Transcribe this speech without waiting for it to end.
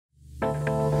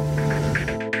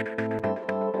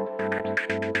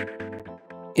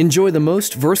Enjoy the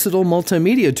most versatile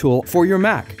multimedia tool for your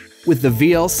Mac with the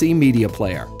VLC Media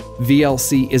Player.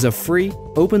 VLC is a free,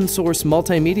 open-source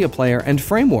multimedia player and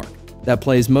framework that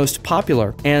plays most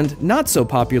popular and not so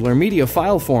popular media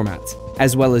file formats,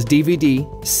 as well as DVD,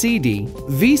 CD,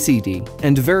 VCD,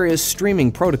 and various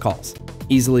streaming protocols.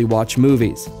 Easily watch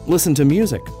movies, listen to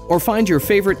music, or find your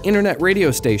favorite internet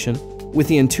radio station with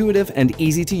the intuitive and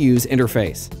easy-to-use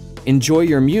interface. Enjoy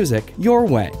your music your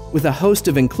way with a host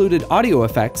of included audio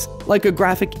effects like a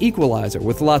graphic equalizer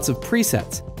with lots of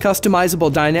presets,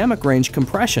 customizable dynamic range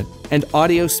compression, and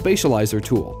audio spatializer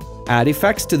tool. Add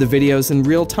effects to the videos in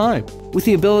real time with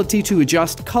the ability to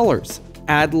adjust colors,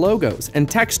 add logos and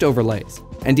text overlays,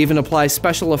 and even apply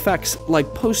special effects like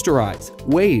posterize,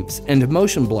 waves, and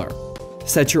motion blur.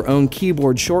 Set your own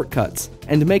keyboard shortcuts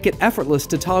and make it effortless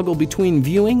to toggle between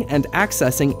viewing and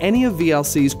accessing any of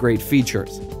VLC's great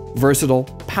features. Versatile,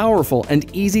 powerful,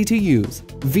 and easy to use,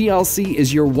 VLC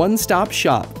is your one-stop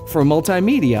shop for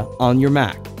multimedia on your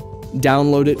Mac.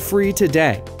 Download it free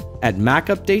today at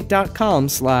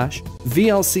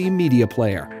MacUpdate.com/VLC Media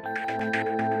Player.